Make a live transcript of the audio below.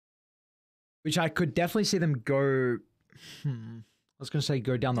which I could definitely see them go. I was going to say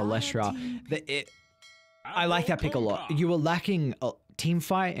go down the less route. I like that pick a lot. You were lacking a team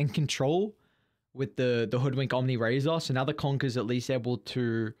fight and control with the Hoodwink Omni Razor, so now the Conker's at least able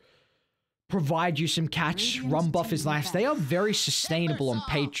to provide you some catch. Run buff is nice. They are very sustainable on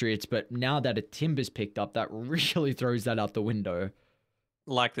Patriots, but now that a Timber's picked up, that really throws that out the window.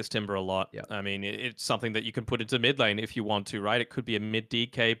 Like this Timber a lot. Yeah. I mean, it's something that you can put into mid lane if you want to, right? It could be a mid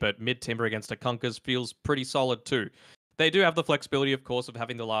DK, but mid Timber against a Kunkers feels pretty solid too. They do have the flexibility, of course, of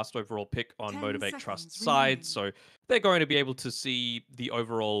having the last overall pick on Motivate.Trust side, so they're going to be able to see the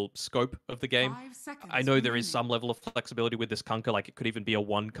overall scope of the game. I know there is some level of flexibility with this Kunker, like it could even be a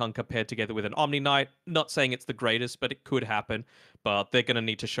one Kunker paired together with an Omni Knight. Not saying it's the greatest, but it could happen, but they're going to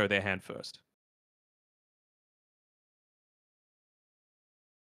need to show their hand first.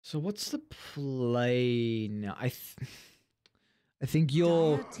 So what's the play now? I think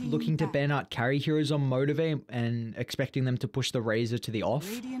you're looking to ban out carry heroes on Motivate and expecting them to push the Razor to the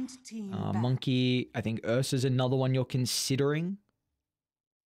off. Monkey, I think Ursa's another one you're considering.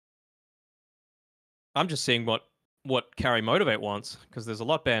 I'm just seeing what carry Motivate wants, because there's a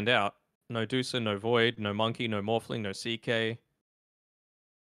lot banned out. No Dusa, no Void, no Monkey, no Morphling, no CK.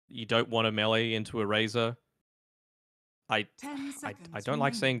 You don't want to melee into a Razor. I don't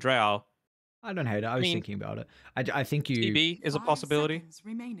like saying Drow. I don't hate it. I was thinking about it. I think you... TB is a possibility.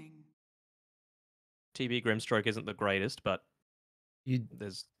 TB Grimstroke isn't the greatest, but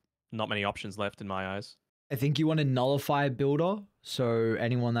there's not many options left in my eyes. I think you want to nullify a builder, so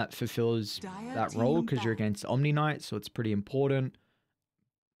anyone that fulfills that role, because you're against Omni Knight, so it's pretty important.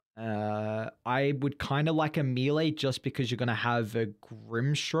 I would kind of like a melee just because you're going to have a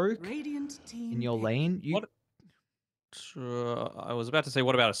Grimstroke in your lane. I was about to say,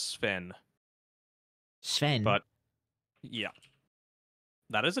 what about a Sven? Sven? But, yeah.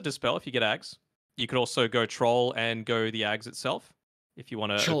 That is a Dispel if you get Ags. You could also go Troll and go the Ags itself. If you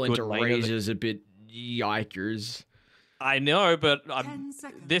want to... Troll into Razor's a bit yikers. I know, but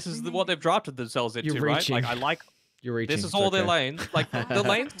this is what they've drafted themselves into, right? Like, You're reaching. This is all their lanes. Like, the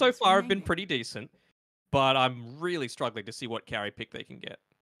lanes so far have been pretty decent, but I'm really struggling to see what carry pick they can get.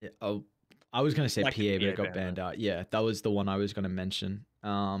 Yeah, oh, I was going to say PA, but it got banned out. Yeah, that was the one I was going to mention.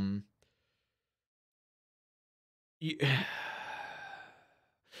 Well,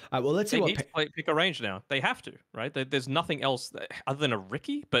 let's see what... They need to pick a range now. They have to, right? There's nothing else other than a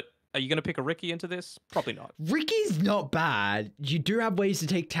Riki, but are you going to pick a Riki into this? Probably not. Ricky's not bad. You do have ways to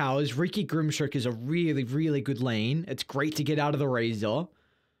take towers. Riki Grimstroke is a really, really good lane. It's great to get out of the Razor.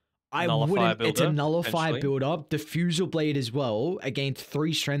 It's a nullify build-up. Diffusal Blade as well against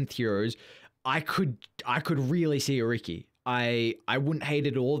 3 strength heroes. I could really see a Riki. I wouldn't hate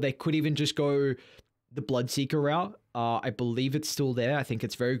it at all. They could even just go the Bloodseeker route. I believe it's still there. I think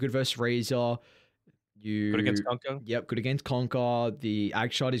it's very good versus Razor. Good against Conker? Yep, good against Conker. The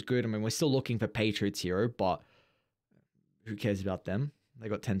Ag Shot is good. I mean, we're still looking for Patriots hero, but who cares about them? They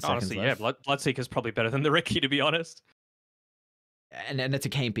got 10 seconds left. Yeah, Bloodseeker's probably better than the Riki, to be honest. And it's a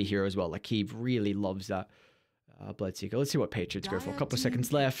KMP hero as well. Like, he really loves that Bloodseeker. Let's see what Patriots go for. A couple of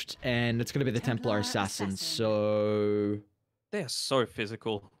seconds left, and it's going to be the Templar Assassin. So... They're so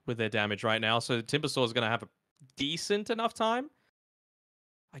physical with their damage right now, so Timbersaw is going to have a decent enough time.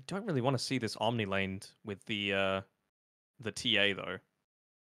 I don't really want to see this Omni laned with the TA, though.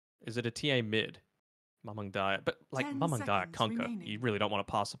 Is it a TA mid? Mamung Daya. But, like, Mamung Daya Kunker, you really don't want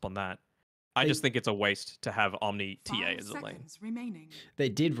to pass up on that. I just think it's a waste to have Omni TA as a lane. They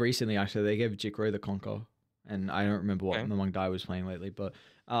did recently, actually. They gave Jikro the Conker. And I don't remember what Mamung Daya was playing lately. But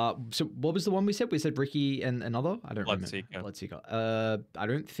so what was the one we said? We said Riki and another? I don't remember. Bloodseeker. I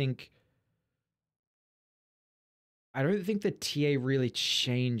don't think the TA really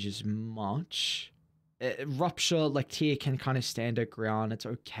changes much. Rupture, like, TA can kind of stand at ground. It's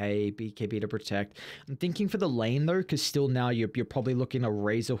okay. BKB to protect. I'm thinking for the lane, though, because still now you're probably looking at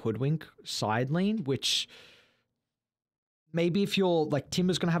Razor Hoodwink side lane, which maybe if you're, like,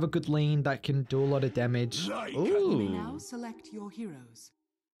 Timber's going to have a good lane that can do a lot of damage. You may now select your heroes.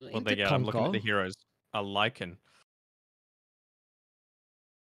 Well, I'm looking at the heroes. A Lycan.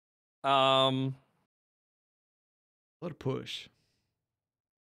 What a push.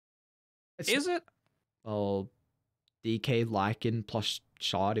 Is it? Well, DK, Lycan plus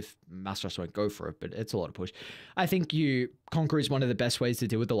Shard if Master won't go for it, but it's a lot of push. I think Conquer is one of the best ways to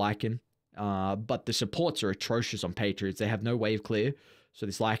deal with the Lycan, but the supports are atrocious on Patriots. They have no wave clear, so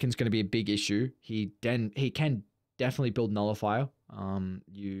this Lycan's going to be a big issue. He can definitely build Nullifier.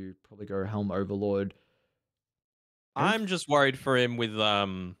 You probably go Helm Overlord. I'm just worried for him with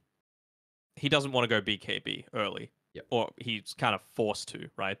he doesn't want to go BKB early. Yep. Or he's kind of forced to,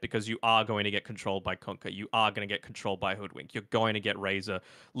 right? Because you are going to get controlled by Conquer. You are going to get controlled by Hoodwink. You're going to get Razor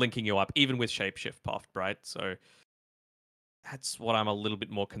linking you up, even with Shapeshift Puffed, right? So that's what I'm a little bit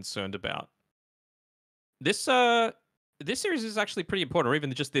more concerned about. This series is actually pretty important, or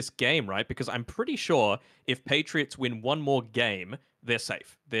even just this game, right? Because I'm pretty sure if Patriots win one more game, they're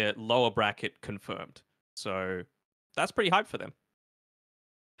safe. They're lower bracket confirmed. So that's pretty hype for them.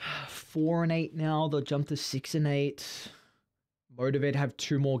 4-8 now. They'll jump to 6-8. Motivate have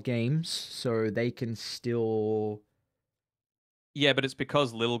 2 more games, so they can still. Yeah, but it's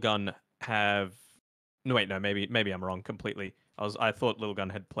because Lil Gun have. No, wait, no, maybe I'm wrong completely. I thought Lil Gun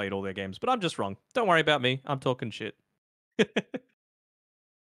had played all their games, but I'm just wrong. Don't worry about me. I'm talking shit.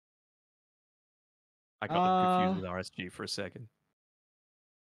 I got them confused with RSG for a second.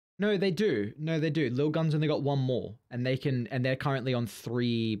 No, they do. Lil Gun's only got 1 more, and they're currently on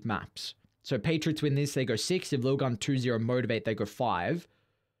 3 maps. So Patriots win this, they go 6. If Lil Gun 2-0 Motivate, they go 5.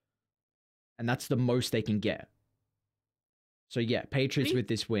 And that's the most they can get. So yeah, Patriots with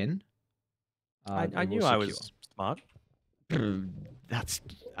this win. I knew I was smart. That's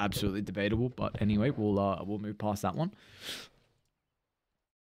absolutely debatable, but anyway, we'll move past that one.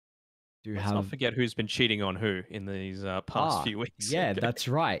 Let's not forget who's been cheating on who in these past few weeks. Yeah, that's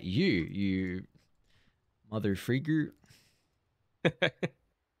right. You mother freaker.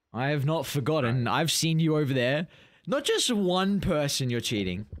 I have not forgotten. Right. I've seen you over there. Not just one person you're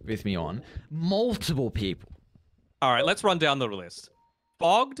cheating with me on, multiple people. All right, let's run down the list.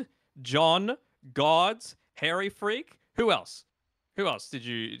 Fogged, John, Gods, Hairy Freak. Who else? Who else did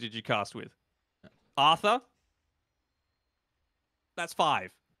you cast with? Arthur. That's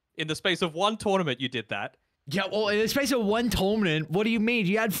 5. In the space of 1 tournament, you did that. Yeah, well, in the space of 1 tournament, what do you mean?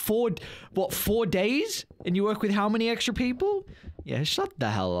 You had 4 days? And you work with how many extra people? Yeah, shut the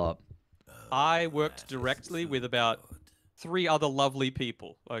hell up. I worked directly with about 3 other lovely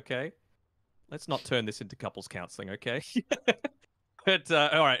people, okay? Let's not turn this into couples counseling, okay? But,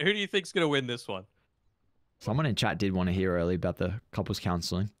 all right, who do you think's going to win this one? Someone in chat did want to hear early about the couples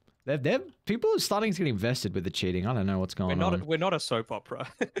counseling. People are starting to get invested with the cheating. I don't know what's going on. We're not a soap opera.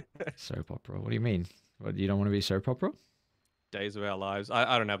 Soap opera? What do you mean? What, you don't want to be a soap opera? Days of our lives.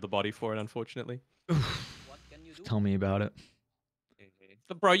 I don't have the body for it, unfortunately. What can you do? Tell me about it.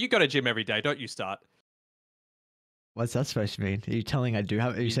 Bro, you go to gym every day. Don't you start. What's that supposed to mean? Are you saying I do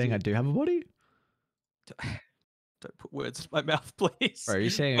have a body? Don't put words in my mouth, please. Bro, are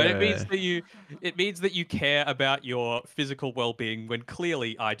you saying? But it means that you care about your physical well-being when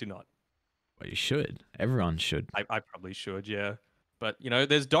clearly I do not. Well, you should. Everyone should. I probably should, yeah. But you know,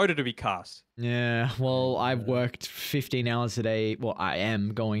 there's Dota to be cast. Yeah. Well, I've worked 15 hours a day. Well, I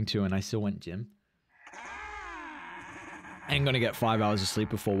am going to, and I still went gym. I'm gonna get 5 hours of sleep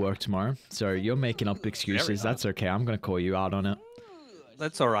before work tomorrow. So you're making up excuses. That's okay. I'm gonna call you out on it.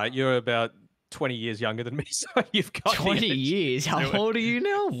 That's all right. You're about 20 years younger than me, so you've got 20 years. How old are you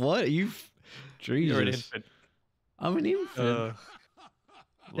now? What Jesus? You're an infant. I'm an infant.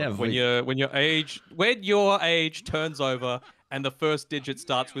 Yeah, when your age turns over and the first digit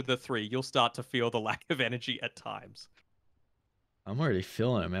starts with the 3, you'll start to feel the lack of energy at times. I'm already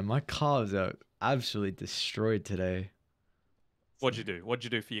feeling it, man. My calves are absolutely destroyed today. What'd you do? What'd you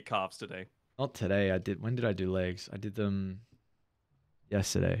do for your calves today? Not today. When did I do legs? I did them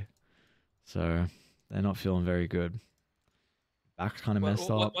yesterday. So they're not feeling very good. Back's kind of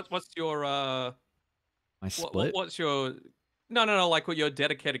messed up. What's your my split? What's your no, like what your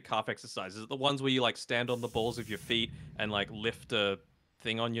dedicated calf exercises? Is it the ones where you like stand on the balls of your feet and like lift a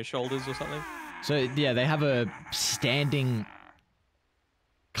thing on your shoulders or something? So yeah, they have a standing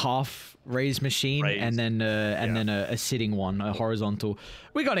calf raise machine and then a sitting one, a horizontal.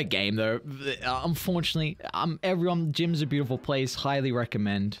 We got a game though. Unfortunately, everyone, gym's a beautiful place. Highly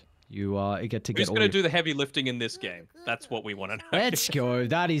recommend. You get to get. Who's going to do the heavy lifting in this game? That's what we want to know. Let's go.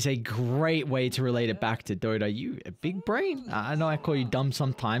 That is a great way to relate it back to Dota. You a big brain. I know I call you dumb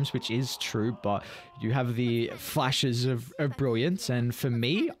sometimes, which is true, but you have the flashes of brilliance. And for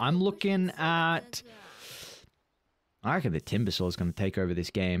me, I'm looking at. I reckon the Timbersaw is going to take over this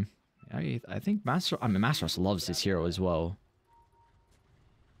game. I think Mastros loves this hero as well.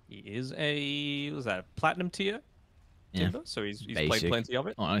 He is was that a platinum tier? Timber? Yeah. So he's played plenty of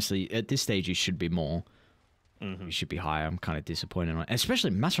it? Honestly, at this stage, he should be more. Mm-hmm. He should be higher. I'm kind of disappointed on it.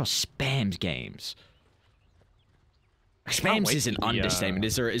 Especially Mastros spams games. Spams is an understatement.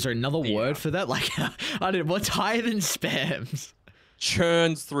 Is there another word for that? Like, what's higher than spams?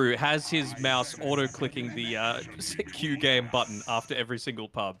 Churns through, has his mouse auto-clicking the Q game button after every single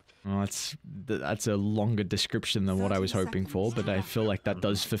pub. Well, that's a longer description than what I was hoping for, but I feel like that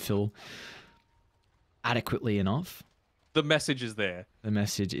does fulfill. adequately enough. The message is there. The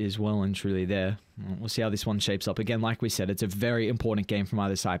message is well and truly there. We'll see how this one shapes up. Again, like we said, it's a very important game from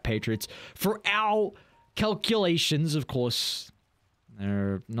either side. Patriots, for our calculations, of course,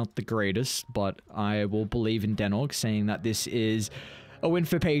 they're not the greatest, but I will believe in Danog saying that this is a win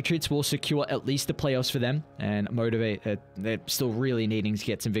for Patriots. Will secure at least the playoffs for them and Motivate. They're still really needing to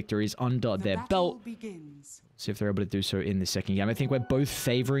get some victories under their belt. See if they're able to do so in the second game. I think we're both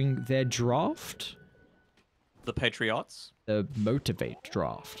favoring their draft. The Patriots? The Motivate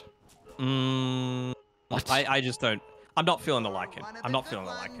draft. I just don't. I'm not feeling the Lycan. I'm not feeling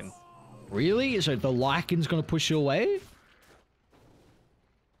the Lycan. Really? So the Lycan's going to push you away?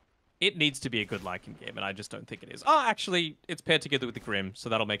 It needs to be a good Lycan game, and I just don't think it is. Oh, actually, it's paired together with the Grim, so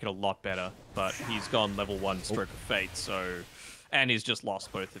that'll make it a lot better. But he's gone level 1 Stroke of Fate, so... And he's just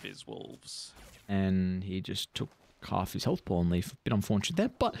lost both of his wolves. And he just took half his health pool and leaf. A bit unfortunate there,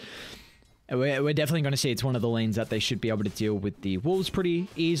 but... We're definitely going to see it's one of the lanes that they should be able to deal with the wolves pretty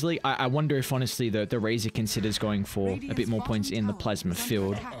easily. I wonder if, honestly, the Razor considers going for a bit more points in the Plasma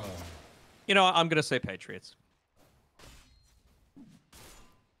field. You know, I'm going to say Patriots.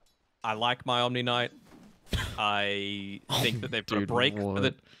 I like my Omni Knight. I think that they've got a break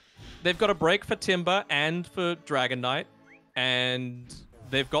for they've got a break for Timber and for Dragon Knight, and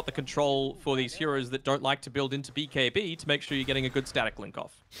they've got the control for these heroes that don't like to build into BKB to make sure you're getting a good static link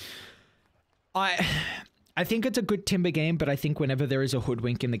off. I think it's a good Timber game, but I think whenever there is a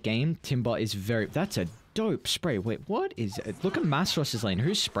hoodwink in the game, Timber is very... That's a dope spray. Wait, what is it? Look at MG.Trust's lane.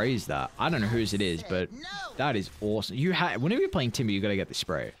 Who sprays that? I don't know whose it is, but that is awesome. Whenever you're playing Timber, you got to get the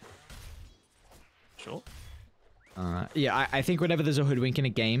spray. Sure. Yeah, I think whenever there's a hoodwink in a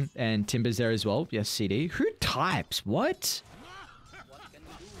game, and Timber's there as well. Yes, CD. Who types? What?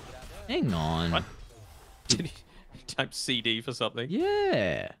 Hang on. What? Did he type CD for something?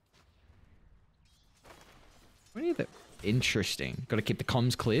 Yeah. What are the... Interesting. Got to keep the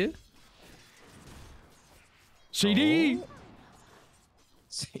comms clear. CD! Oh.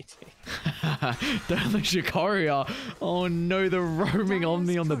 CD. Don't lose your courier. Oh no, the roaming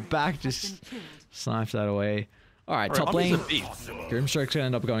Omni on the back just snipes that away. Alright, top lane. Grimstroke's gonna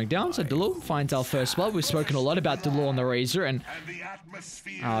end up going down, so Delul finds our first blood. We've spoken a lot about Delul on the Razor, and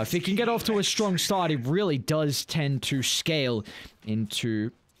if he can get off to a strong start, he really does tend to scale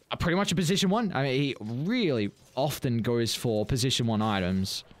into pretty much a position 1. I mean, he really often goes for position 1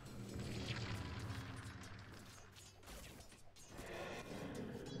 items.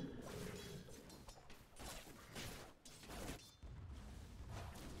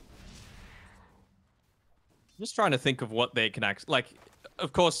 Just trying to think of what they can act like.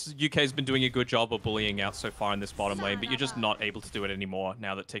 Of course, UK's been doing a good job of bullying out so far in this bottom lane, but you're just not able to do it anymore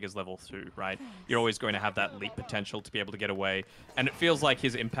now that Tigger's level 2, right? You're always going to have that leap potential to be able to get away, and it feels like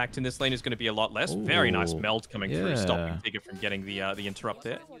his impact in this lane is going to be a lot less. Ooh, very nice meld coming through, stopping Tigger from getting the interrupt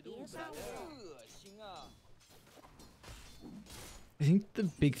there. I think the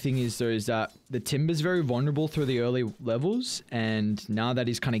big thing is, though, is that the Timber's very vulnerable through the early levels, and now that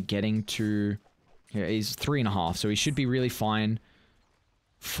he's kind of getting to... Yeah, he's 3.5, so he should be really fine.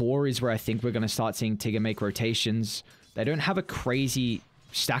 4 is where I think we're going to start seeing Tigger make rotations. They don't have a crazy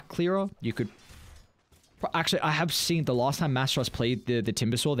stack clearer. You could... Actually, I have seen the last time MG.Trust played the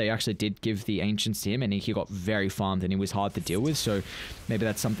Timbersaw, they actually did give the Ancients to him, and he got very farmed, and he was hard to deal with, so maybe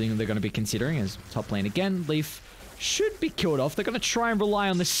that's something they're going to be considering as top lane again. Leaf should be killed off. They're going to try and rely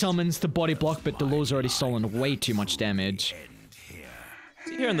on the summons to body block, but Delul's already stolen way too much damage.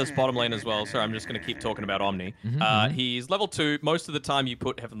 Here in this bottom lane as well, sorry, I'm just going to keep talking about Omni. He's level 2. Most of the time you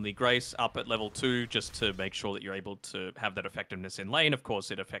put Heavenly Grace up at level 2 just to make sure that you're able to have that effectiveness in lane. Of course,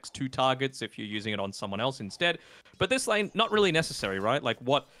 it affects 2 targets if you're using it on someone else instead. But this lane, not really necessary, right? Like,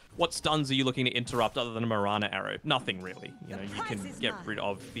 what stuns are you looking to interrupt other than a Mirana arrow? Nothing really. You know, you can get rid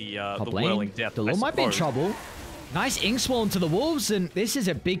of the whirling death. Delul might be in trouble. Nice ink swell into the wolves, and this is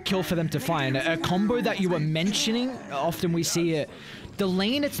a big kill for them to find. A combo that you were mentioning, often we see it. The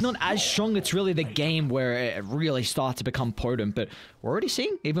lane, it's not as strong. It's really the game where it really starts to become potent. But we're already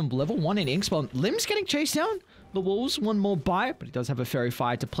seeing even level 1 in Inkspell. Lim's getting chased down. The wolves, one more bite, but he does have a Fairy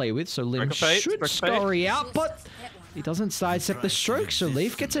Fire to play with. So Lim should scurry out, but he doesn't sidestep the stroke. So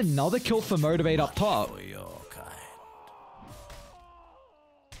Leaf gets another kill for Motivate up top.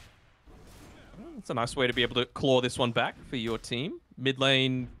 It's a nice way to be able to claw this one back for your team. Mid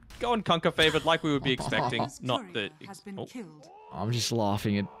lane, going Kunkka favored like we would be expecting. Not the... I'm just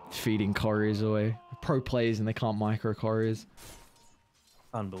laughing at feeding couriers away. Pro players and they can't micro couriers.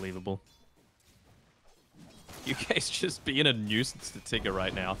 Unbelievable. UK's just being a nuisance to Tigger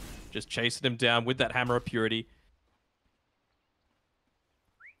right now. Just chasing him down with that Hammer of Purity.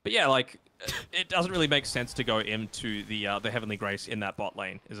 But yeah, like, it doesn't really make sense to go into the Heavenly Grace in that bot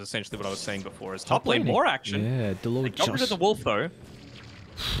lane, is essentially what I was saying before. Is top lane more action. Yeah, Danog got rid of the wolf, though.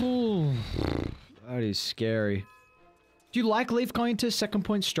 That is scary. Do you like Leaf going to second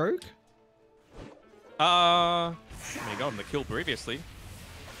point stroke? I mean, he got him the kill previously.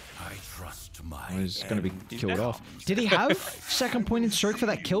 I trust my He's going to be killed off. Did he have second point in stroke for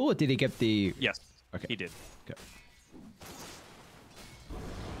that kill, or did he get the... Yes, okay. He did. Okay.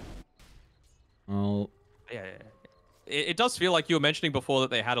 Oh. Yeah. It does feel like you were mentioning before that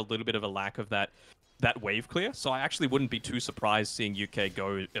they had a little bit of a lack of that wave clear, so I actually wouldn't be too surprised seeing UK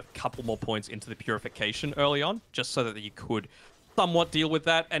go a couple more points into the purification early on, just so that you could somewhat deal with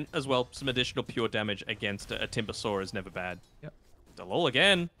that, and as well, some additional pure damage against a Timbersaw is never bad. Yep. Dalol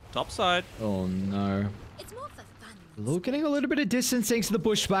again, top side. Oh no. It's more for fun. Dalol getting a little bit of distance thanks to the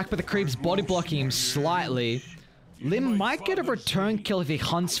bushback, but the creep's body blocking him slightly. Lim might get a return kill if he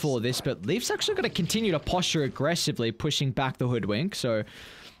hunts for this, but Leaf's actually going to continue to posture aggressively, pushing back the Hoodwink, so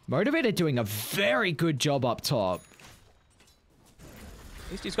Motivated doing a very good job up top.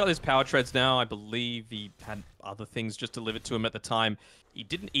 At least he's got his power treads now. I believe he had other things just delivered to him at the time. He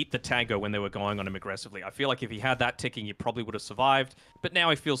didn't eat the tango when they were going on him aggressively. I feel like if he had that ticking, he probably would have survived, but now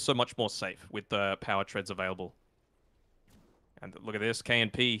he feels so much more safe with the power treads available. And look at this,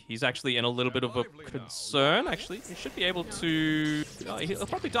 KNP. He's actually in a little bit of a concern, actually. He should be able to... he'll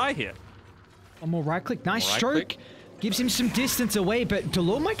probably die here. One more right click. Nice stroke. Gives him some distance away, but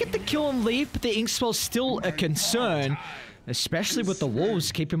Dalol might get the kill and leave, but the ink spell's still a concern, especially with the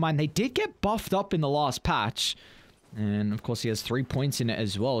wolves. Keep in mind, they did get buffed up in the last patch. And, of course, he has 3 points in it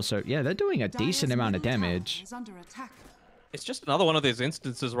as well. So, yeah, they're doing a decent amount of damage. It's just another one of those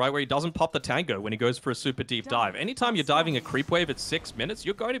instances, right, where he doesn't pop the tango when he goes for a super deep dive. Anytime you're diving a creep wave at 6 minutes,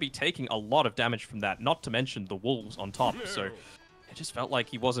 you're going to be taking a lot of damage from that, not to mention the wolves on top. So it just felt like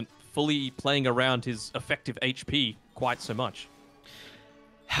he wasn't fully playing around his effective HP quite so much.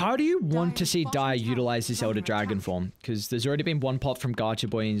 How do you want to see Dire utilize this Elder Dragon form? Because there's already been one pot from Gacha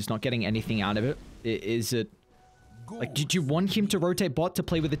Boy and he's not getting anything out of it. Is it... Like, do you want him to rotate bot to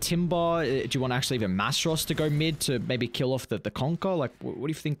play with the Timber? Do you want actually even MG.Trust to go mid to maybe kill off the Conquer? Like, what do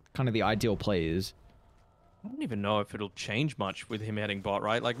you think kind of the ideal play is? I don't even know if it'll change much with him heading bot,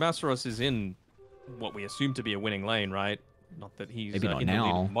 right? Like, MG.Trust is in what we assume to be a winning lane, right? Not that he's maybe not in now.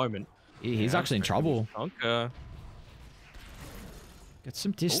 the lead at the moment. He's actually in trouble. Conquer. Get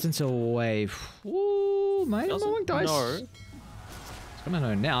some distance away. Ooh, mate, no dice. It's gonna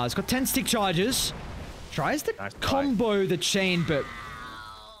know now. It's got 10 stick charges. Tries to combo the chain, but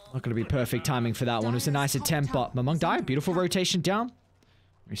not going to be perfect timing for that one. It was a nice attempt, but Mamung died. Beautiful rotation down.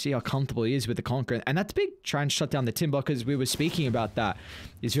 You see how comfortable he is with the Conqueror. And that's big. Try and shut down the Timber, because we were speaking about that.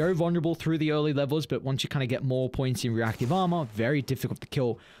 He's very vulnerable through the early levels, but once you kind of get more points in reactive armor, very difficult to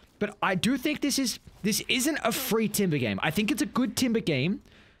kill. But I do think this isn't a free Timber game. I think it's a good Timber game,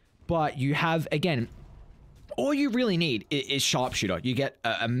 but you have, again... all you really need is Sharpshooter. You get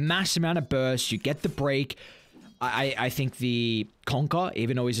a mass amount of burst. You get the break. I think the Conquer,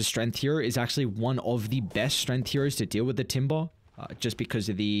 even though he's a strength hero, is actually one of the best strength heroes to deal with the Timber. Just because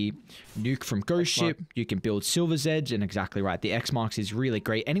of the nuke from Ghost Ship. You can build Silver's Edge, and exactly right. The X Marks is really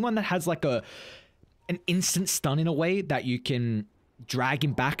great. Anyone that has like an instant stun in a way that you can drag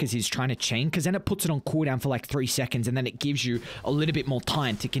him back as he's trying to chain, because then it puts it on cooldown for like 3 seconds, and then it gives you a little bit more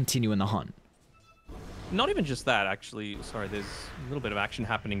time to continue in the hunt. Not even just that, actually. Sorry, there's a little bit of action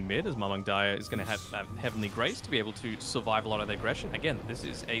happening mid as Mamung Daya is going to have Heavenly Grace to be able to survive a lot of their aggression. Again, this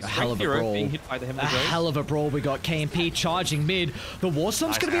is a strength hero being hit by the Heavenly Grace. A hell of a brawl. We got KMP charging mid. The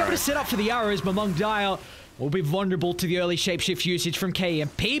Warstorm's going to be able to set up for the arrows. Mamung Daya will be vulnerable to the early shapeshift usage from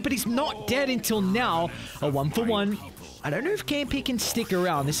KMP, but he's not dead until now. A 1-for-1. I don't know if KMP can stick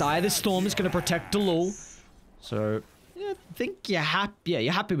around. This Eye of the Storm is going to protect Dalol. So, yeah, I think you're happy. Yeah,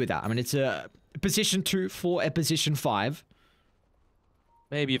 you're happy with that. I mean, it's a... position 2 for a position 5.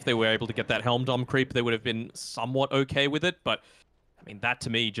 Maybe if they were able to get that Helm Dom creep, they would have been somewhat okay with it. But, I mean, that to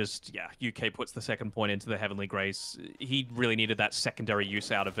me just, yeah, UK puts the second point into the Heavenly Grace. He really needed that secondary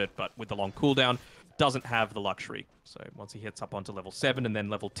use out of it, but with the long cooldown, doesn't have the luxury. So once he hits up onto level 7 and then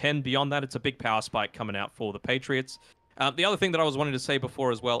level 10, beyond that, it's a big power spike coming out for the Patriots. The other thing that I was wanting to say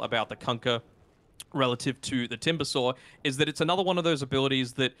before as well about the Kunkka relative to the Timbersaw is that it's another one of those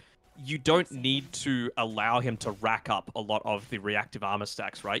abilities that you don't need to allow him to rack up a lot of the reactive armor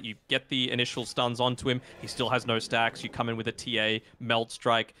stacks, right? You get the initial stuns onto him, he still has no stacks, you come in with a TA, Melt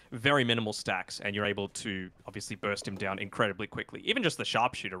Strike, very minimal stacks, and you're able to obviously burst him down incredibly quickly. Even just the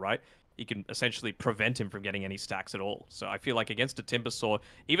Sharpshooter, right? You can essentially prevent him from getting any stacks at all. So I feel like against a Timbersaw,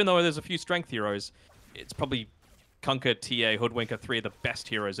 even though there's a few strength heroes, it's probably Kunkka, TA, Hoodwink are three of the best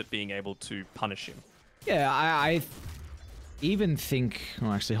heroes at being able to punish him. Yeah, I even think...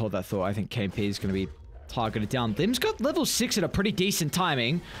 Oh, actually, hold that thought. I think KP is going to be targeted down. Lim's got level 6 at a pretty decent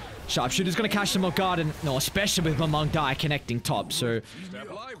timing. Sharpshooter's going to catch them off guard, and no, especially with Mamang Dai connecting top. So,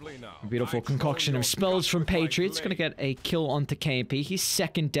 a beautiful concoction of spells from Patriots. Going to get a kill onto KP. His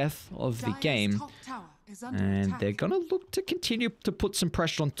second death of the game. And they're going to look to continue to put some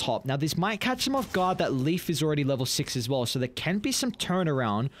pressure on top. Now, this might catch them off guard that Leaf is already level 6 as well. So, there can be some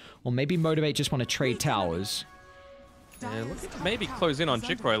turnaround. Or maybe Motivate just want to trade towers. Yeah, looking to maybe close in on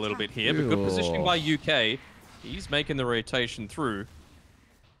Jikro a little bit here, but good positioning by UK. He's making the rotation through.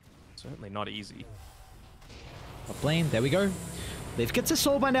 Certainly not easy. Blame, there we go. Leaf gets a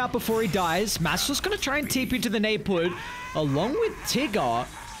soulbind out before he dies. Master's going to try and TP to the nade put along with Tigger.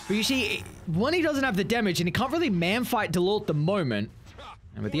 But you see, one, he doesn't have the damage, and he can't really man-fight Delul at the moment.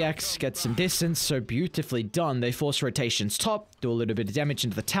 And with the X, gets some distance, so beautifully done. They force rotations top, do a little bit of damage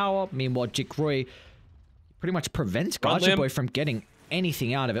into the tower. Meanwhile, Jikroy pretty much prevents Boy from getting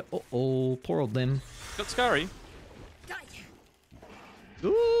anything out of it. Uh-oh, poor old Lim. Got Scurry.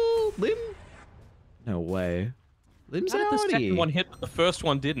 Ooh, Lim. No way. Lim's How did the second one hit, but the first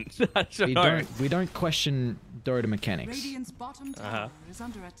one didn't? we don't question Dota mechanics. Radiant's bottom tower is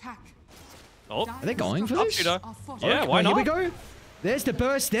under attack. Oh, are they going for this? Yeah, okay, why not? Here we go. There's the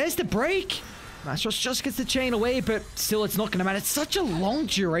burst. There's the break. Mastros just gets the chain away, but still it's not going to matter. It's such a long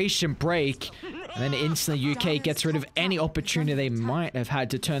duration break. And then instantly UK gets rid of any opportunity they might have had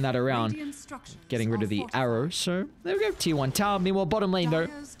to turn that around. Getting rid of the arrow. So there we go. T1 tower. Meanwhile, bottom lane though.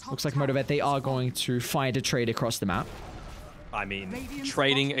 Looks like Motivate, they are going to find a trade across the map. I mean,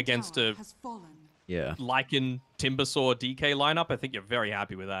 trading against a Lycan, Timbersaw, DK lineup, I think you're very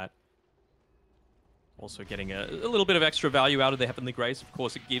happy with that. Also getting a little bit of extra value out of the Heavenly Grace. Of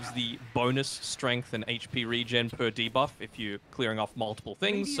course, it gives the bonus strength and HP regen per debuff if you're clearing off multiple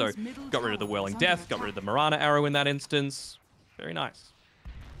things. So got rid of the Whirling Death, got rid of the Mirana arrow in that instance. Very nice.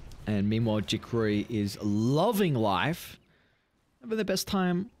 And meanwhile, Jikroy is loving life. Having the best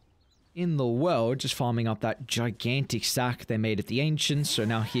time in the world, just farming up that gigantic sack they made at the Ancients. So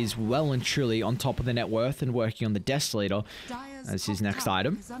now he's well and truly on top of the net worth and working on the Desolator as his next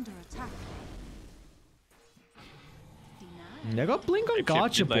item. They got Blink on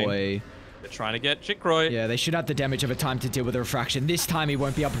Garcha Boy. They're trying to get Jikroy. Yeah, they should have the damage of a time to deal with the refraction. This time he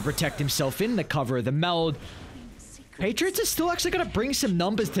won't be able to protect himself in the cover of the meld. Patriots are still actually going to bring some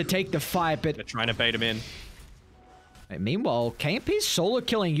numbers to take the fight, but... They're trying to bait him in. Meanwhile, KMP's solo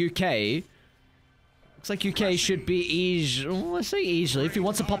killing UK. Looks like UK should be easy. Let's say easily. If he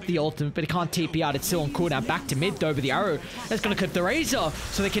wants to pop the ultimate, but he can't TP out, it's still on cooldown. Back to mid, though, with the arrow. That's going to cut the Razor,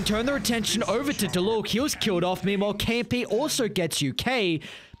 so they can turn their attention over to Delul. He was killed off. Meanwhile, KMP also gets UK. They're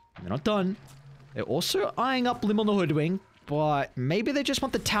not done. They're also eyeing up Lim on the Hoodwing, but maybe they just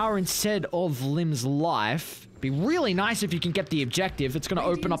want the tower instead of Lim's life. Be really nice if you can get the objective. It's going to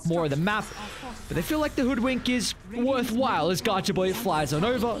open up more of the map. But they feel like the Hoodwink is worthwhile as Garcha Boy flies on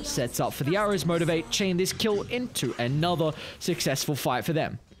over, sets up for the arrows, Motivate, chain this kill into another successful fight for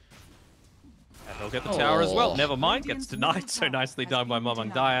them. And they'll get the tower as well. Never mind, gets denied. So nicely done by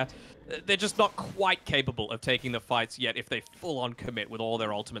Mamang Daya. They're just not quite capable of taking the fights yet if they full-on commit with all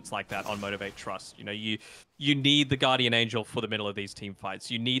their ultimates like that on Motivate.Trust. You know, you need the Guardian Angel for the middle of these team fights.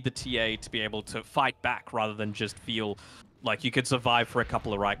 You need the TA to be able to fight back rather than just feel like you could survive for a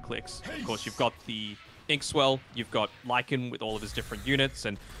couple of right clicks. Of course, you've got the Inkswell, you've got Lycan with all of his different units,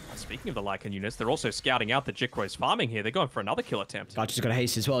 and speaking of the Lycan units, they're also scouting out that Jikroy's farming here. They're going for another kill attempt. Garcha's got a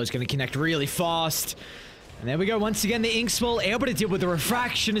haste as well. He's going to connect really fast. And there we go. Once again, the Inkswell able to deal with the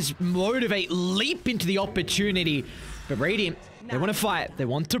refraction as Motivate leap into the opportunity. But Radiant, they want to fight. They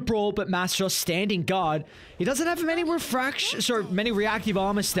want to brawl, but Mastros standing guard. He doesn't have many many reactive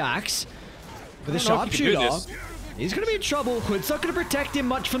armor stacks. With a sharpshooter, he's going to be in trouble. Hood's not going to protect him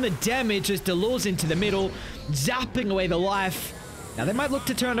much from the damage as Delul's into the middle, zapping away the life. Now they might look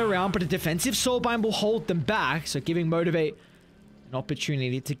to turn around, but a defensive soulbind will hold them back, so giving Motivate an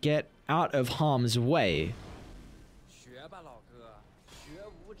opportunity to get out of harm's way.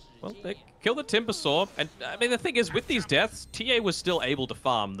 Well, they killed the Timbersaw, and I mean, the thing is, with these deaths, TA was still able to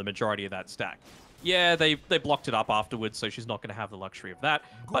farm the majority of that stack. Yeah, they blocked it up afterwards, so she's not going to have the luxury of that,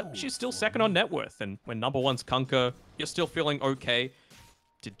 but she's still second on net worth, and when number one's Kunkka, you're still feeling okay.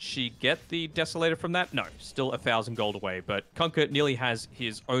 Did she get the Desolator from that? No, still 1,000 gold away, but Kunkka nearly has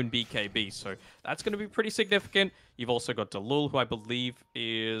his own BKB, so that's going to be pretty significant. You've also got Delul, who I believe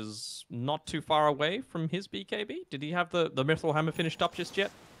is not too far away from his BKB. Did he have the Mithril Hammer finished up just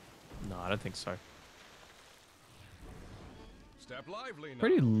yet? No, I don't think so.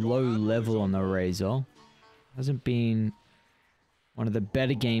 Pretty low level on the Razor. Hasn't been one of the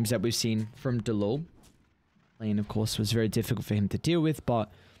better games that we've seen from Danog. Lane, of course, was very difficult for him to deal with,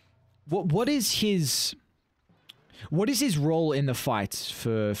 but what is his role in the fights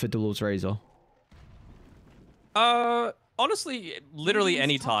for Dalog's Razor? Honestly, literally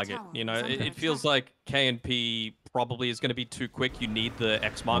any target. You know, it feels like KNP probably is going to be too quick. You need the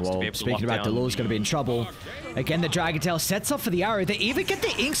X marks to be able to lock down. Speaking about Dalog's going to be in trouble. Again, the Dragon Tail sets up for the arrow. They even get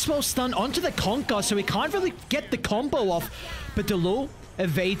the Ink Spell stun onto the Conquer, so he can't really get the combo off. But Danog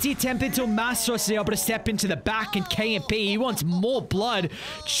evades the attempt until Mastros is able to step into the back, and KNP, he wants more blood,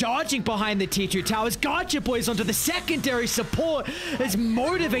 charging behind the Tier 2 towers. Gotcha Boys onto the secondary support as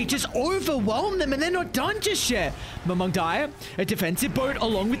Motivate just overwhelm them, and they're not done just yet. Mamong Daya, a defensive boat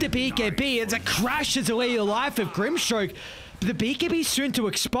along with the BKB as it crashes away the life of Grimstroke. But the BKB is soon to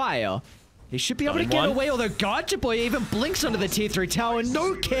expire. He should be able to get away, although Gotcha Boy even blinks onto the Tier 3 tower.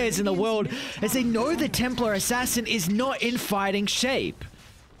 No cares in the world, as they know the Templar Assassin is not in fighting shape.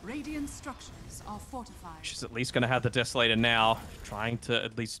 Radiant structures are fortified. She's at least going to have the Desolator now, trying to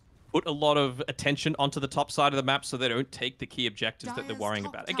at least put a lot of attention onto the top side of the map so they don't take the key objectives that they're worrying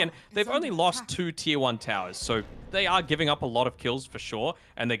about. Again, they've only lost 2 Tier 1 towers, so they are giving up a lot of kills for sure,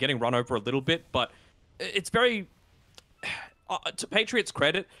 and they're getting run over a little bit, but it's very... to Patriots'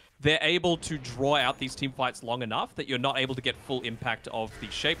 credit, they're able to draw out these team fights long enough that you're not able to get full impact of the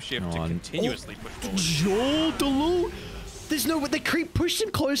shapeshift to continuously push forward. Danog! There's no way. They creep push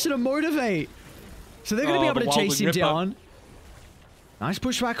him closer to Motivate. So they're going to be able to chase him down. Nice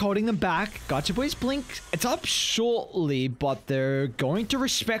pushback, holding them back. Gotcha Boys blink. It's up shortly, but they're going to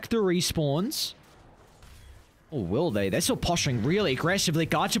respect the respawns. Or will they? They're still posturing really aggressively.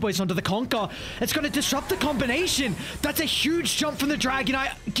 Gotcha Boys onto the Conquer. It's going to disrupt the combination. That's a huge jump from the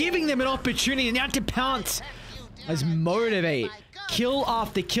Dragonite, giving them an opportunity now to pounce as Motivate. Kill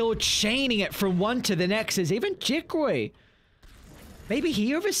after kill, chaining it from one to the next, as even Jikroy. Maybe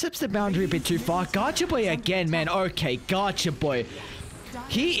he oversteps the boundary a bit too far. Gotcha Boy again, man. Okay, Gotcha Boy.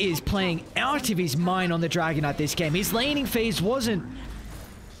 He is playing out of his mind on the Dragonite this game. His laning phase wasn't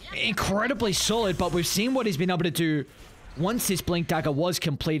incredibly solid, but we've seen what he's been able to do once this Blink Dagger was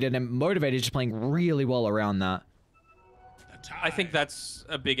completed, and Motivate is just playing really well around that. I think that's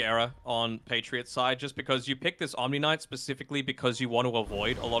a big error on Patriots' side, just because you pick this Omni Knight specifically because you want to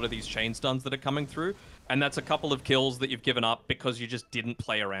avoid a lot of these chain stuns that are coming through, and that's a couple of kills that you've given up because you just didn't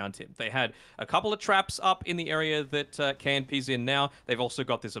play around him. They had a couple of traps up in the area that KNP's in now. They've also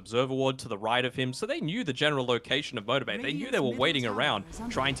got this Observer Ward to the right of him, so they knew the general location of Motivate. They knew they were waiting around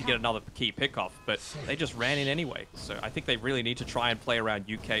trying to get another key pickoff, but they just ran in anyway. So I think they really need to try and play around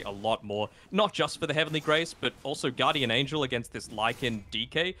UK a lot more, not just for the Heavenly Grace, but also Guardian Angel against this Lycan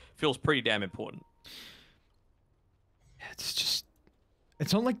DK feels pretty damn important. It's just...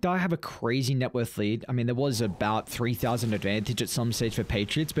 It's not like they have a crazy net worth lead. I mean, there was about 3,000 advantage at some stage for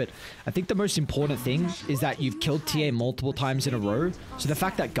Patriots, but I think the most important thing is that you've killed TA multiple times in a row. So the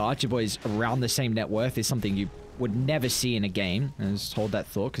fact that Gotcha Boys around the same net worth is something you would never see in a game. And just hold that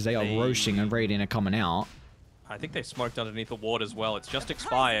thought, because they are roasting and Radiant are coming out. I think they smoked underneath the ward as well. It's just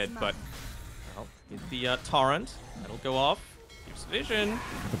expired, but well, the torrent, that'll go off. Gives vision.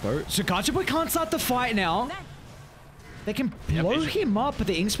 The boat. So Gotcha Boy can't start the fight now. They can blow him up, but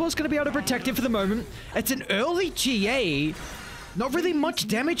the Inkspell's going to be able to protect him for the moment. It's an early GA. Not really much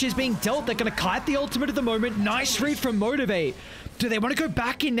damage is being dealt. They're going to kite the ultimate at the moment. Nice read from Motivate. Do they want to go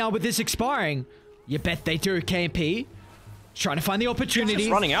back in now with this expiring? You bet they do, KNP. Trying to find the opportunity.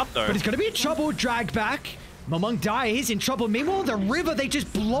 He's running out, though. But he's going to be in trouble. Drag back. Mamong Daya, he's in trouble. Meanwhile, the river, they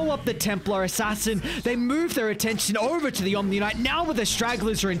just blow up the Templar Assassin. They move their attention over to the Omni Knight. Now with the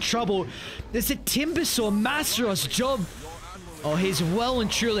Stragglers are in trouble. There's a Timbersaw Masteros job. Oh, he's well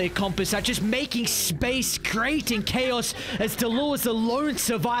and truly accomplished that, just making space, creating chaos as Danog is the lone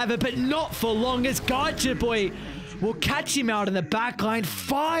survivor, but not for long, as Gotcha Boy will catch him out in the backline.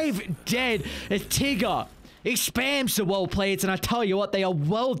 5 dead as Tigger, he spams the well players, and I tell you what, they are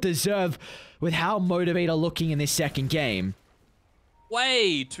well deserved with how Motivate are looking in this second game.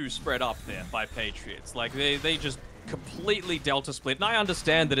 Way too spread up there by Patriots. Like, they just completely delta split. And I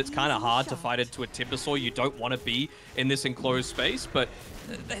understand that it's kind of hard to fight into a Timbersaw. You don't want to be in this enclosed space, but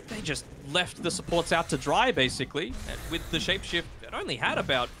they just left the supports out to dry, basically. With the shapeshift, it only had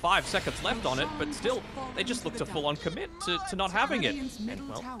about 5 seconds left on it, but still, they just looked to full-on commit to not having it. And,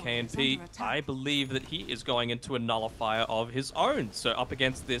 well, KNP, I believe that he is going into a nullifier of his own. So up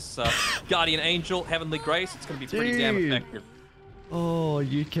against this Guardian Angel, Heavenly Grace, it's going to be pretty damn effective. Oh,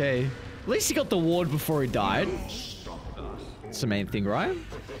 UK. At least he got the ward before he died. That's the main thing, right?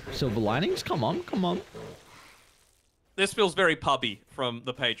 Silver linings? Come on, come on. This feels very pubby from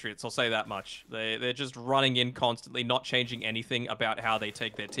the Patriots, I'll say that much. They're just running in constantly, not changing anything about how they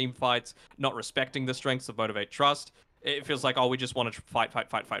take their team fights, not respecting the strengths of Motivate.Trust. It feels like, oh, we just want to fight.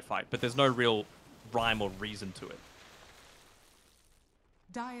 But there's no real rhyme or reason to it.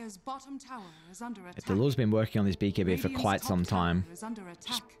 Dire's bottom tower is under attack. The Lord's been working on this BKB for quite some time.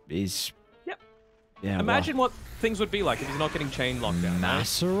 He's... Yep. Yeah, imagine what things would be like if he's not getting chain lockdown.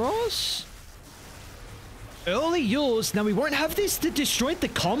 Masaros? Early yours. Now, we won't have this to destroy the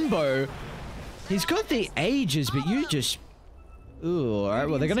combo. He's got the ages, but you just... Ooh, alright,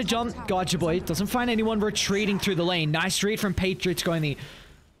 well, they're gonna jump. Gotcha, boy. Doesn't find anyone retreating through the lane. Nice read from Patriots going the...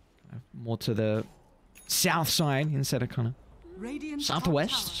 more to the south side instead of kind of...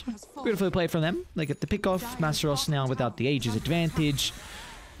 southwest. Beautifully played from them. They get the pick off. Masaros now without the ages advantage.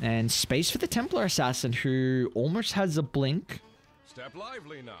 And space for the Templar Assassin, who almost has a blink. Step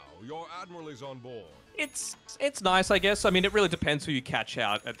lively now. Your admiral is on board. It's nice, I guess. I mean, it really depends who you catch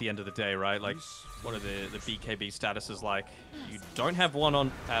out at the end of the day, right? Like, what are the BKB statuses like? You don't have one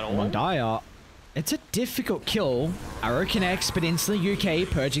on at all. Dire. It's a difficult kill. Arrow connects, but instantly UK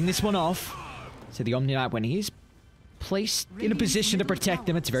purging this one off. So the Omni Knight, when he's placed in a position to protect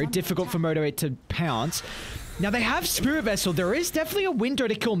them, it's very difficult for Motivate to pounce. Now they have Spirit Vessel. There is definitely a window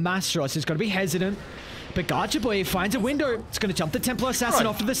to kill Masteros. He's got to be hesitant. But Gotcha Boy finds a window. It's going to jump the Templar Assassin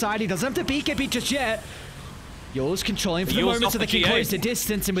off to the side. He doesn't have to BKB just yet. Yule's controlling for the moment so they can close the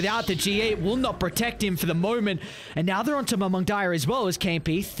distance, and without the G8 will not protect him for the moment. And now they're onto Among Dire as well as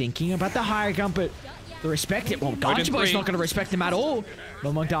KMP thinking about the higher gun, but the respect it. Well, Gotcha Boy's not going to respect him at all.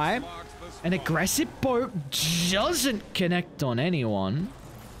 Among Dire, an aggressive boat doesn't connect on anyone.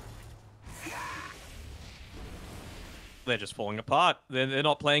 They're just falling apart. They're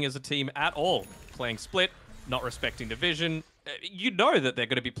not playing as a team at all. Playing split, not respecting division. You know that they're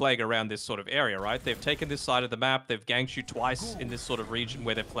going to be playing around this sort of area, right? They've taken this side of the map. They've ganked you twice in this sort of region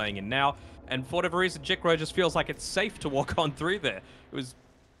where they're playing in now. And for whatever reason, Jikro just feels like it's safe to walk on through there. It was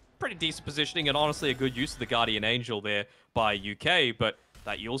pretty decent positioning and honestly a good use of the Guardian Angel there by UK, but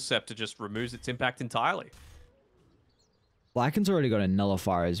that Yule Scepter just removes its impact entirely. Blacken's already got a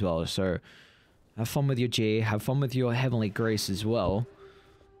Nullifier as well, so have fun with your G, have fun with your Heavenly Grace as well.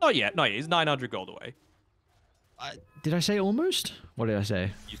 Not yet, he's 900 gold away. Did I say almost? What did I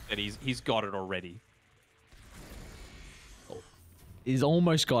say? You said he's got it already. He's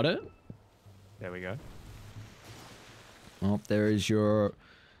almost got it. There we go. Well, there is your...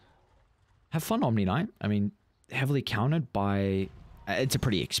 Have fun, Omni Knight. I mean, heavily countered by... It's a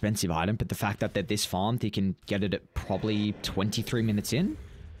pretty expensive item, but the fact that they're this farmed, he can get it at probably 23 minutes in.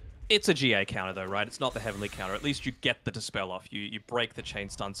 It's a GA counter though, right? It's not the heavenly counter. At least you get the Dispel off. You break the chain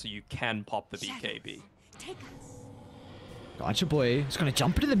stun so you can pop the BKB. Gotcha Boy. He's going to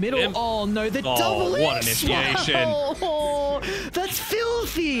jump into the middle. Oh no, the double what an initiation. Oh, that's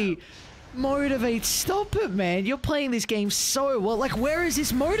filthy. Motivate, stop it, man. You're playing this game so well. Like, where has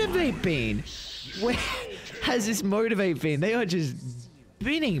this Motivate been? Where has this Motivate been? They are just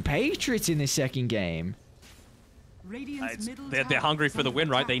binning Patriots in this second game. They're hungry for the win,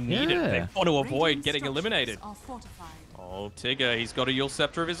 right? They need it. They want to avoid getting eliminated. Oh, Tigger, he's got a Yule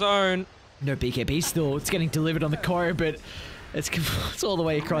Scepter of his own. No BKB still. It's getting delivered on the core, but it's all the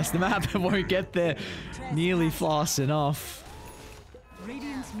way across the map. It won't get there nearly fast enough.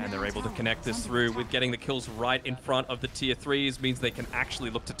 And they're able to connect this through with getting the kills right in front of the tier 3s. Means they can actually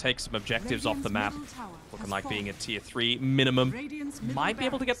look to take some objectives off the map. Looking like being a tier 3 minimum. Might be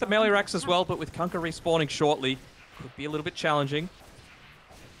able to get the melee racks as well, but with Kunkka respawning shortly, could be a little bit challenging.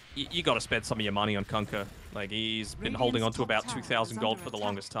 You got to spend some of your money on Kunkka. Like, he's been holding on to about 2,000 gold for the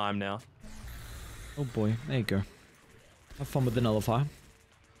longest time now. Oh boy, there you go. Have fun with the Nullifier.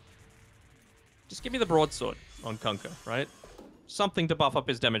 Just give me the broadsword on Kunkka, right? Something to buff up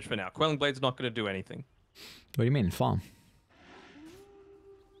his damage for now. Quelling Blade's not going to do anything. What do you mean, farm?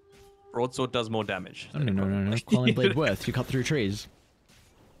 Broadsword does more damage. No. Quelling Blade worth. You cut through trees.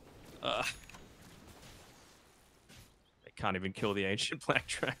 They can't even kill the Ancient Black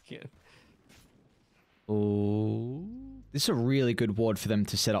Dragon. Oh, this is a really good ward for them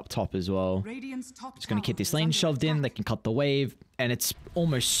to set up top as well. Just going to keep this lane shoved in. They can cut the wave. And it's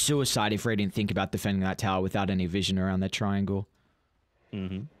almost suicide if Radiant think about defending that tower without any vision around that triangle.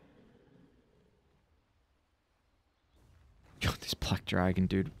 Mm-hmm. God, this Black Dragon,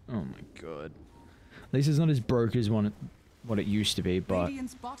 dude. Oh my god. At least it's not as broke as what it used to be, but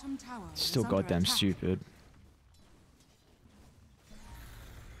it's still goddamn stupid.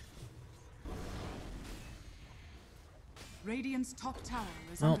 Radiant's top tower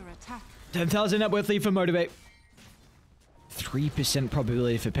is under attack. 10,000 net worth lead for Motivate. 3%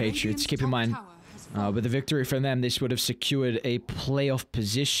 probability for Patriots. Keep in mind, With the victory from them, this would have secured a playoff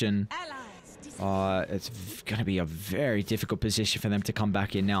position. It's going to be a very difficult position for them to come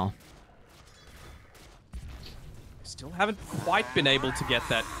back in now. Still haven't quite been able to get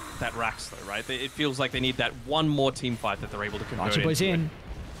that Rax though, right? It feels like they need that one more team fight that they're able to convert Archer boys in.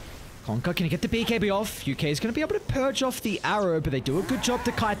 Conker can get the BKB off. UK is going to be able to purge off the arrow, but they do a good job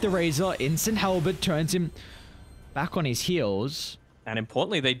to kite the Razor. Instant Halberd turns him back on his heels. And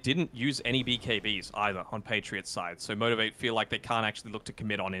importantly, they didn't use any BKBs either on Patriots' side, so Motivate feel like they can't actually look to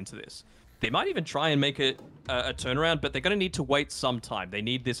commit on into this. They might even try and make it a turnaround, but they're going to need to wait some time. They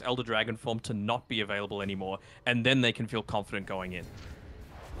need this Elder Dragon form to not be available anymore, and then they can feel confident going in.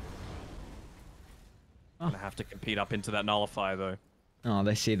 Gonna have to compete up into that Nullifier, though. Oh,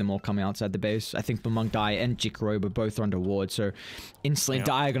 they see them all coming outside the base. I think Bamung Dai and Jikro were both under ward, so instantly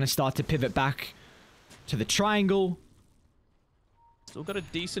Dai are going to start to pivot back to the triangle. Still got a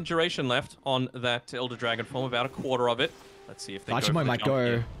decent duration left on that Elder Dragon form, about a quarter of it. Let's see if they Archer might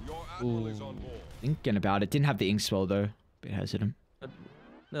go. Ooh. Thinking about it. Didn't have the ink spell, though. Bit hesitant.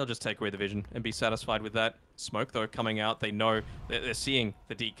 They'll just take away the vision and be satisfied with that. Smoke, though, coming out. They know they're seeing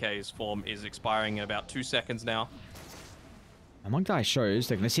the DK's form is expiring in about 2 seconds now. Among Dai shows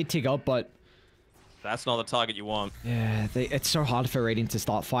they're going to see Tigger, but that's not the target you want. Yeah, it's so hard for Radiant to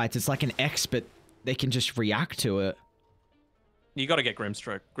start fights. It's like an X, but they can just react to it. You got to get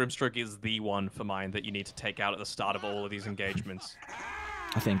Grimstroke. Grimstroke is the one for mine that you need to take out at the start of all of these engagements.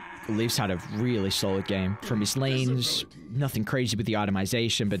 I think Leaf's had a really solid game. From his lanes, nothing crazy with the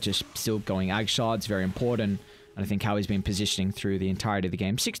itemization, but just still going ag shards, very important. And I think how he's been positioning through the entirety of the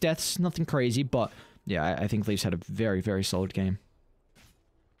game. 6 deaths, nothing crazy, but yeah, I think Leaf's had a very, very solid game.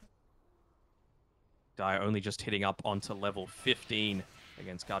 Dai only just hitting up onto level 15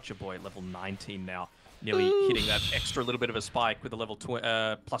 against Gacha Boy at level 19 now. Nearly hitting that extra little bit of a spike with a level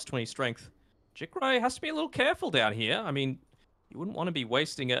plus 20 strength. Jikro has to be a little careful down here. I mean, you wouldn't want to be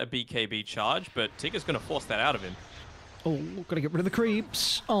wasting a BKB charge, but Tigger's going to force that out of him. Oh, gotta get rid of the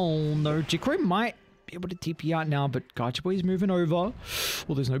creeps. Oh no, Jikro might be able to TP out now, but Gacha Boy's moving over.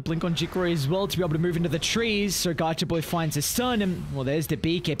 Well, there's no blink on Jikro as well to be able to move into the trees, so Gacha Boy finds a stun, and well, there's the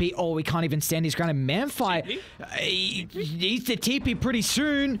BKB. Oh, he can't even stand his ground in man fight. He needs the TP pretty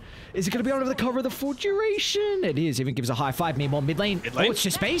soon. Is it going to be under the cover of the full duration? It is. Even gives a high five. Meanwhile, mid lane. Oh, it's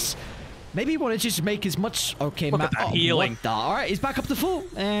just space. Maybe he wanted to just make as much... Okay, look at that healing. Alright, he's back up to full.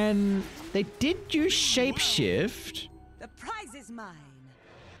 And they did use Shapeshift. The prize is mine.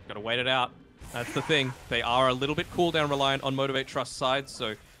 Gotta wait it out. That's the thing. They are a little bit cooldown reliant on Motivate.Trust side,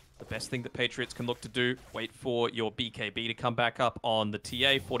 so the best thing that Patriots can look to do, wait for your BKB to come back up on the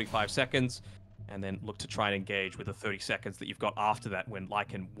TA, 45 seconds, and then look to try and engage with the 30 seconds that you've got after that when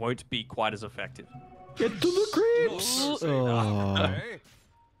Lycan won't be quite as effective. Get to the creeps! Oh.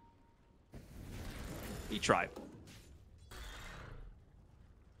 He tried.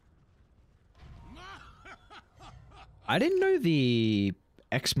 I didn't know the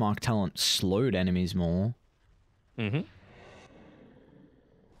X-Mark talent slowed enemies more. Mm-hmm.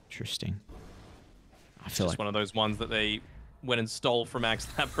 Interesting. I It's feel just like one of those ones that they went and stole from Axe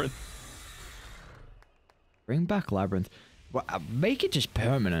Labyrinth. bring back Labyrinth. Well, make it just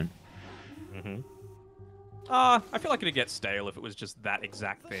permanent. Mm-hmm. I feel like it'd get stale if it was just that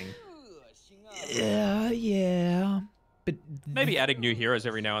exact thing. Yeah. But maybe adding new heroes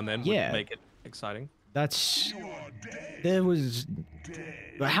every now and then would make it exciting. That's... There was...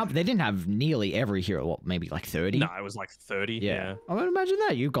 They didn't have nearly every hero. What, maybe like 30? No, it was like 30. Yeah. I mean, imagine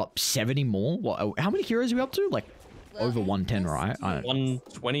that. You've got 70 more. What? How many heroes are we up to? Like, over 110, right?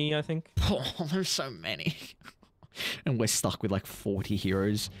 120, I think. Oh, there's so many. And we're stuck with like 40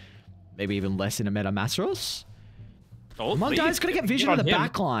 heroes. Maybe even less in a meta Masteros. Oh, Come on, guys. Gotta get vision on the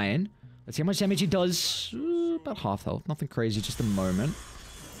back line. Let's see how much damage he does. About half health. Nothing crazy. Just a moment.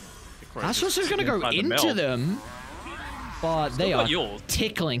 Masteros is gonna go into them. But they are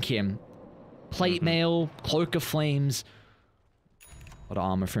tickling him. Plate mail, Cloak of Flames. A lot of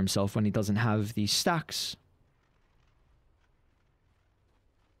armor for himself when he doesn't have these stacks.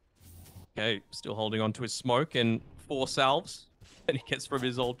 Okay, still holding on to his smoke and 4 salves that he gets from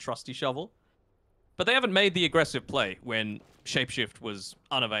his old trusty shovel. But they haven't made the aggressive play when Shapeshift was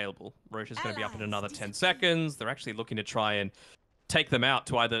unavailable. Rosh is going to be up in another 10 seconds. They're actually looking to try and take them out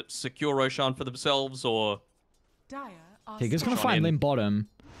to either secure Roshan for themselves or... Tigger's going to find Limb bottom.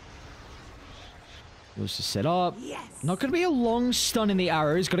 Goes to set up. Not going to be a long stun in the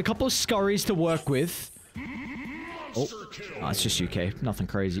arrows. Got a couple of scurries to work with. Oh, it's just UK. Nothing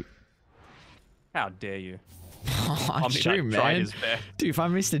crazy. How dare you? Oh, true, man. Dude, if I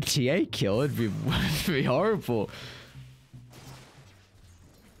missed a TA kill, it'd be horrible.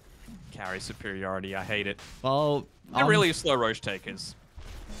 carry superiority. I hate it. Well, they're really slow Roche takers.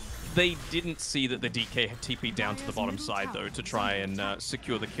 They didn't see that the DK had TP'd down to the bottom side, though, to try and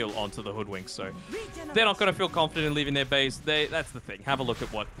secure the kill onto the Hoodwinks, so they're not going to feel confident in leaving their base. That's the thing. Have a look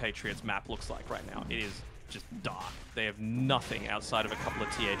at what Patriots map looks like right now. It is just dark. They have nothing outside of a couple of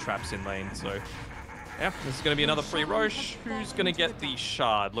TA traps in lane, so yeah, this is going to be another free Roche. Who's going to get the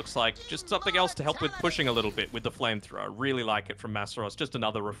shard? Looks like just something else to help with pushing a little bit with the flamethrower. Really like it from Masaros. Just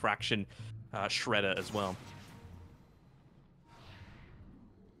another refraction shredder as well.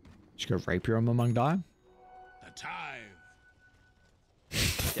 Just go Rapier on Among Die. The time.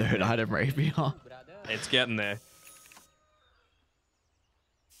 Third item Rapier. It's getting there.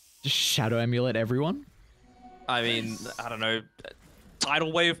 Just Shadow Amulet everyone. I mean, I don't know.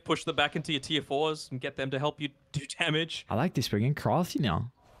 Tidal Wave, push them back into your tier 4s and get them to help you do damage. I like this bringing crafty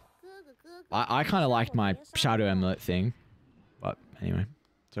now. I kind of liked my Shadow Amulet thing. But anyway,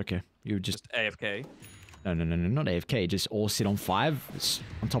 it's okay. You just AFK. No, not AFK. Just all sit on 5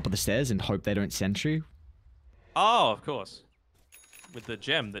 on top of the stairs and hope they don't sentry. Oh, of course. With the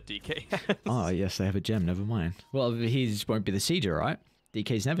gem that DK has. Oh, yes, they have a gem. Never mind. Well, he won't be the sieger, right?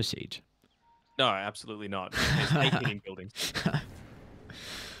 DK's never siege. No, absolutely not. He's hitting buildings.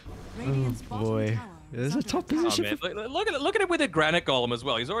 Oh, boy. There's a top position. Oh, look at it with a granite golem as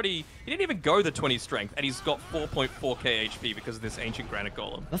well. He didn't even go the 20 strength, and he's got 4.4k HP because of this ancient granite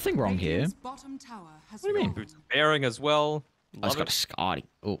golem. Nothing wrong here. What do you mean? Boots of bearing as well. Oh, it's got a Scotty.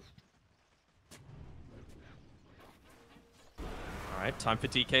 Oh. All right, time for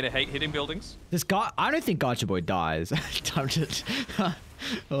DK to hate hitting buildings. This guy, I don't think Gotcha Boy dies. Time to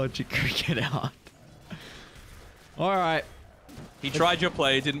oh, get out. All right. He tried your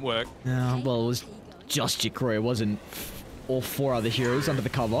play, it didn't work. Well, it was just Jikroy. It wasn't all 4 other heroes under the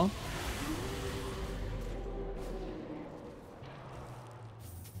cover.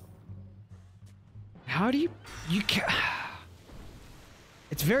 How do you can't...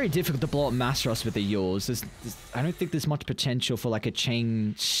 It's very difficult to blow up Masteros with the Yours. I don't think there's much potential for like a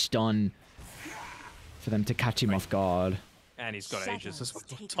chain stun for them to catch him off guard. And he's got Aegis as well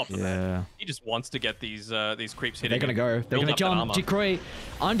on top of Yeah. that. He just wants to get these creeps hitting. They're gonna go. They're gonna jump. Jikroy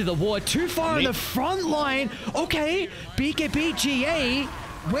under the ward. Too far in the front line. Okay. BKB GA.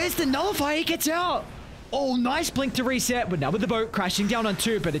 Where's the nullifier? He gets out. Oh, nice blink to reset. But now with the boat crashing down on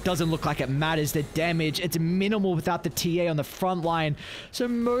 2, but it doesn't look like it matters. The damage, it's minimal without the TA on the front line. So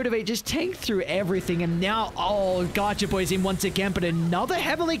Motivate just tanked through everything. And now, oh, Gotcha Boy's in once again, but another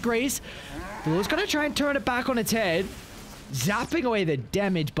Heavenly Grace. Blue's gonna try and turn it back on its head. Zapping away the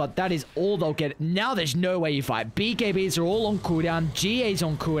damage, but that is all they'll get. Now there's no way you fight. BKBs are all on cooldown. GA's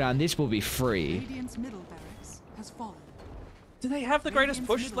on cooldown. This will be free. Radiant's middle barracks has fallen. Do they have the greatest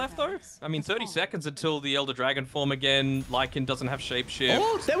push left, though? I mean, 30 seconds until the Elder Dragon form again. Lycan doesn't have shapeshift.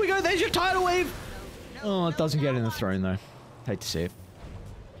 Oh, there we go. There's your tidal wave. Oh, it doesn't get in the throne, though. Hate to see it.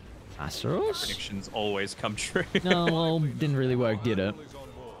 Asteros? Predictions always come true. No, well, didn't really work, did it?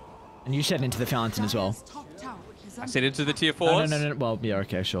 And you set into the fountain as well. I set into the tier 4s. No. Well, yeah,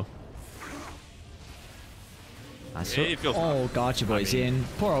 okay, sure. Oh, Gotcha Boy's in.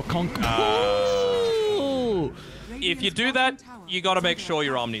 Poor old Conk. If you do that, you got to make sure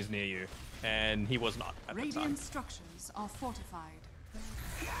your Omni's near you. And he was not at the time. Radiant structures are fortified.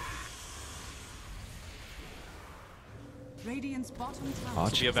 Radiant's bottom tower.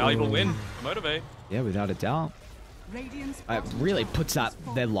 This will be a valuable win. Motivate. Yeah, without a doubt. It really puts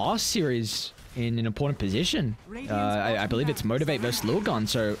their last series in an important position. I believe it's Motivate versus Lilgun,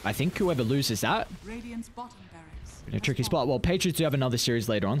 so I think whoever loses that in a tricky spot. Well, Patriots do have another series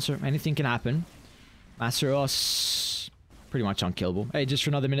later on, so anything can happen. Masteros, pretty much unkillable. Hey, just for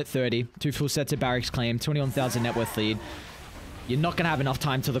another minute 30. 2 full sets of barracks claim, 21,000 net worth lead. You're not going to have enough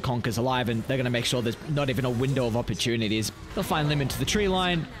time till the Conker's alive, and they're going to make sure there's not even a window of opportunities. They'll find Limit to the tree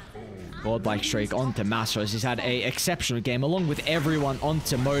line. Godlike streak onto Masteros. He's had a exceptional game, along with everyone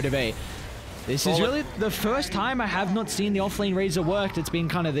onto Motivate. This is really the first time I have not seen the offlane Razor worked. It's been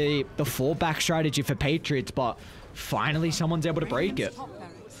kind of the fallback strategy for Patriots, but finally someone's able to break it.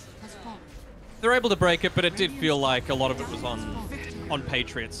 They're able to break it, but it did feel like a lot of it was on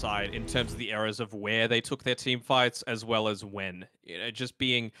Patriots' side in terms of the errors of where they took their team fights as well as when. You know, just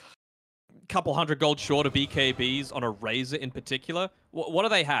being a couple hundred gold short of BKBs on a Razor in particular. What do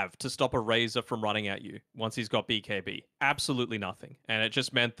they have to stop a Razor from running at you once he's got BKB? Absolutely nothing. And it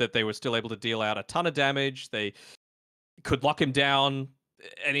just meant that they were still able to deal out a ton of damage. They could lock him down,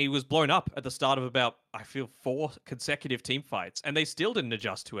 and he was blown up at the start of about, I feel, 4 consecutive team fights. And they still didn't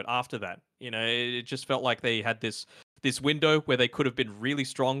adjust to it after that. You know, it just felt like they had this window where they could have been really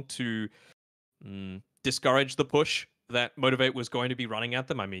strong to discourage the push that Motivate was going to be running at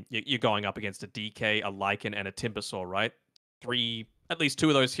them. I mean, you're going up against a DK, a Lycan, and a Timbersaw, right? At least two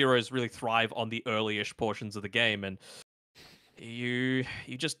of those heroes really thrive on the early-ish portions of the game, and you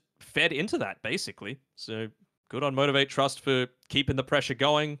just fed into that, basically. So good on Motivate.Trust for keeping the pressure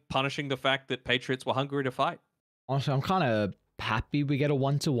going, punishing the fact that Patriots were hungry to fight. Honestly, I'm kind of happy we get a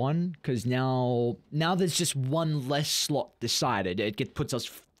 1-1 because now there's just one less slot decided. It puts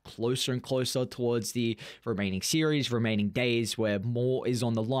us closer and closer towards the remaining series, remaining days where more is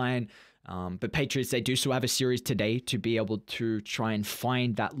on the line. But Patriots, they do still have a series today to be able to try and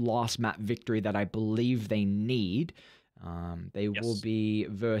find that last map victory that I believe they need. They will be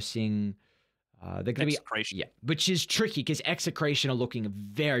versing. They're going to be, which is tricky because Execration are looking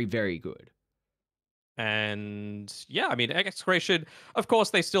very, very good. And yeah, I mean, Execration, of course,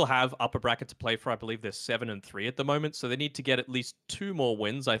 they still have upper bracket to play for. I believe they're 7-3 at the moment, so they need to get at least 2 more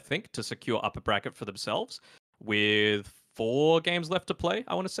wins, I think, to secure upper bracket for themselves. With 4 games left to play,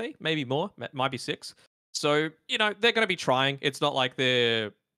 I want to say, maybe more, might be 6. So they're going to be trying. It's not like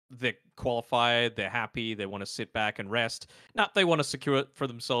they're qualified, they're happy, they want to sit back and rest. No, they want to secure it for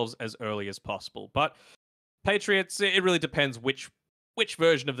themselves as early as possible. But Patriots, it really depends which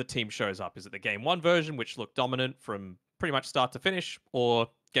version of the team shows up. Is it the Game 1 version, which looked dominant from pretty much start to finish, or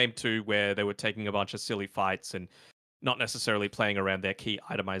Game 2, where they were taking a bunch of silly fights and not necessarily playing around their key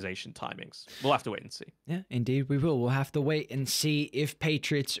itemization timings? We'll have to wait and see. Yeah, indeed we will. We'll have to wait and see if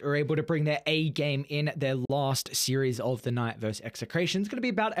Patriots are able to bring their A game in their last series of the night versus Execration. It's going to be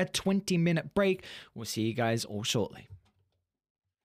about a 20-minute break. We'll see you guys all shortly.